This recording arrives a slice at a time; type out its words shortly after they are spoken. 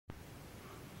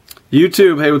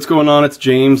YouTube, hey, what's going on? It's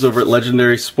James over at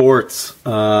Legendary Sports.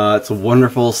 It's a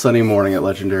wonderful sunny morning at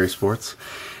Legendary Sports.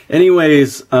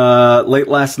 Anyways, late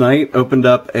last night, opened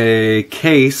up a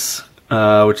case,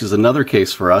 which is another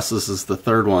case for us. This is the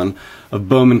third one, of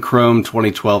Bowman Chrome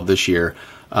 2012 this year.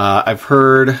 I've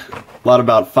heard a lot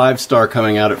about 5-star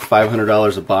coming out at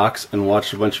 $500 a box and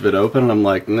watched a bunch of it open, and I'm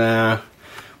like, nah.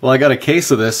 Well, I got a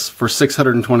case of this for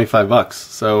 625 bucks,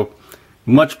 so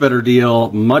much better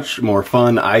deal, much more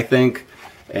fun, I think,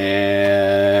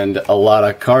 and a lot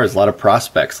of cards, a lot of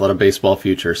prospects, a lot of baseball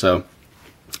future. So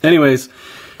anyways,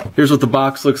 here's what the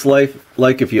box looks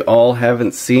like if you all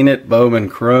haven't seen it. Bowman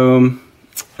Chrome.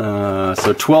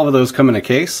 So 12 of those come in a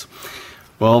case.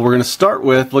 Well, we're going to start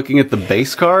with looking at the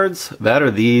base cards. That are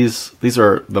these. These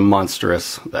are the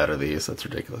monstrous. That are these. That's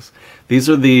ridiculous. These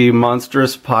are the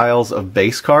monstrous piles of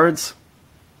base cards.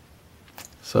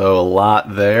 So a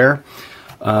lot there.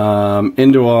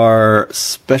 Into our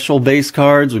special base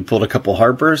cards, we pulled a couple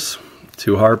Harpers,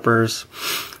 2 Harpers,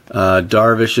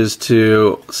 Darvish's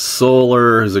 2,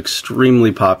 Solar is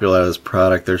extremely popular out of this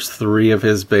product. There's 3 of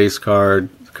his base card,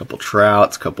 a couple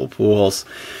Trouts, a couple Pools.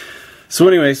 So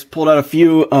anyways, pulled out a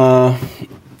few,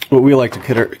 what we like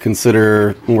to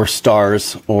consider more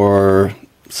stars or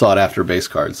sought after base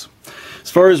cards. As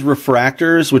far as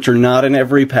refractors, which are not in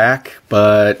every pack,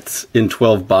 but in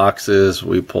 12 boxes,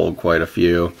 we pulled quite a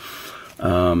few.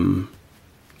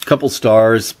 Couple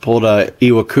stars, pulled a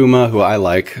Iwakuma, who I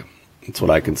like. It's what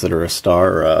I consider a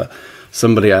star,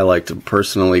 somebody I like to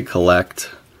personally collect.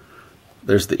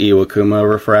 There's the Iwakuma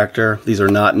refractor. These are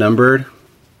not numbered.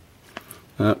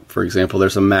 For example,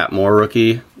 there's a Matt Moore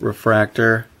rookie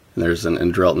refractor. And there's an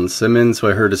Andrelton Simmons, who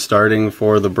I heard is starting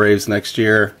for the Braves next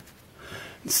year,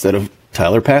 instead of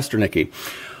Tyler Pasternicky.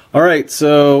 All right,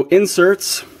 so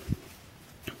inserts.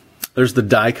 There's the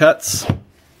die cuts.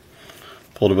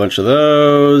 Pulled a bunch of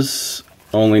those.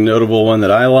 Only notable one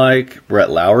that I like, Brett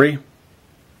Lowry.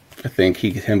 I think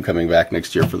him coming back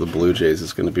next year for the Blue Jays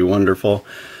is going to be wonderful.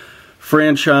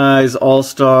 Franchise,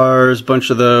 All-Stars, bunch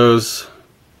of those.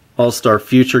 All-Star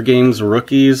Future Games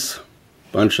rookies,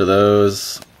 bunch of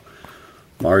those.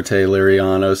 Marte,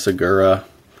 Liriano, Segura.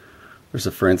 There's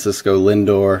a Francisco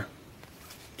Lindor.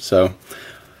 So,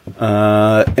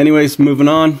 anyways, moving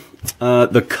on.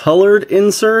 The colored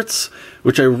inserts,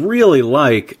 which I really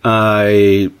like.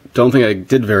 I don't think I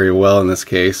did very well in this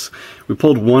case. We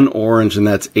pulled 1 orange, and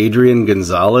that's Adrian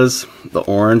Gonzalez. The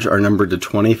orange are numbered to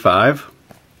 25.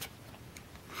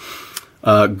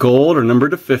 Gold are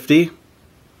numbered to 50.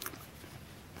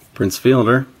 Prince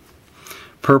Fielder.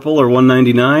 Purple are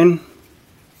 199.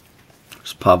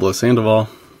 There's Pablo Sandoval.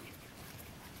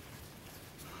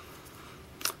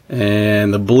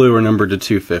 And the blue are numbered to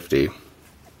 250.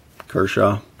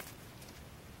 Kershaw.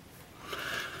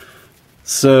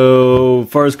 So, as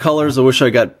far as colors, I wish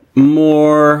I got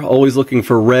more. Always looking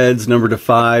for reds, numbered to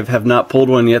 5. Have not pulled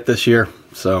one yet this year.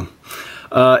 So,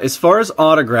 as far as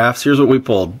autographs, here's what we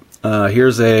pulled.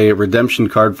 Here's a redemption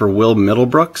card for Will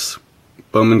Middlebrooks.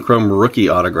 Bowman Chrome rookie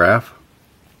autograph.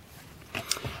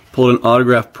 Pulled an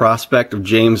autograph prospect of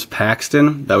James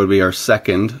Paxton. That would be our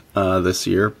second this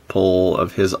year pull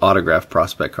of his autograph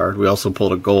prospect card. We also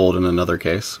pulled a gold in another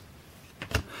case.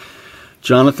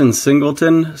 Jonathan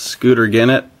Singleton, Scooter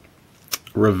Gennett,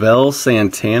 Ravel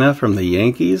Santana from the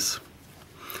Yankees,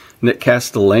 Nick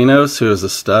Castellanos, who is a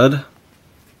stud,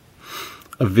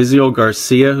 Avisail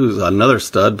Garcia, who's another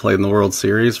stud, played in the World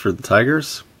Series for the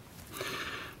Tigers,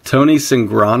 Tony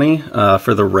Cingrani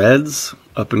for the Reds,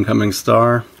 up-and-coming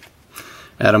star,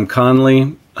 Adam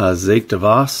Conley, Zach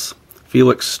DeVos,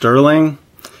 Felix Sterling,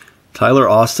 Tyler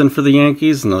Austin for the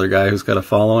Yankees, another guy who's got a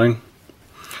following.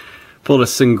 Pulled a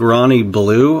Cingrani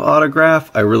blue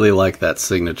autograph. I really like that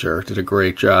signature. Did a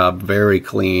great job. Very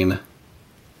clean.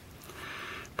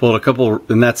 Pulled a couple,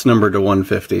 and that's numbered to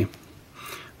 150.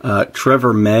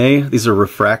 Trevor May. These are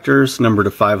refractors, numbered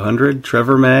to 500.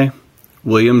 Trevor May,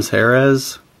 Williams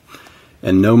Jerez,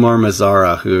 and Nomar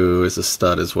Mazara, who is a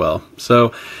stud as well.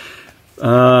 So,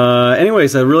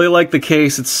 anyways, I really like the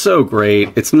case. It's so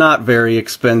great. It's not very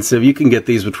expensive. You can get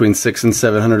these between $600 and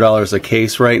 $700 a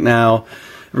case right now.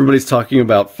 Everybody's talking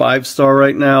about 5-star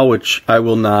right now, which I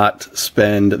will not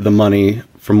spend the money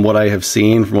from what I have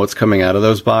seen, from what's coming out of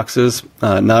those boxes.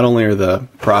 Not only are the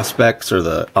prospects or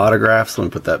the autographs, let me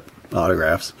put that,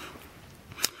 autographs,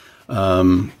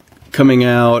 coming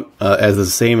out as the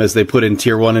same as they put in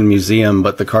Tier 1 and Museum,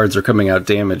 but the cards are coming out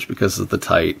damaged because of the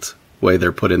tight way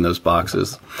they're put in those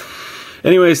boxes.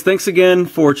 Anyways, thanks again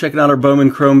for checking out our Bowman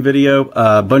Chrome video.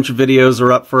 A bunch of videos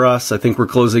are up for us. I think we're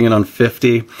closing in on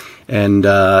 50. And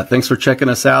thanks for checking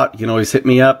us out. You can always hit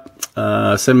me up.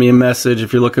 Send me a message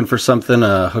if you're looking for something.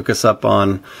 Hook us up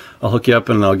on, I'll hook you up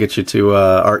and I'll get you to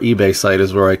our eBay site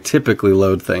is where I typically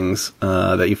load things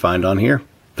that you find on here.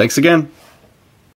 Thanks again.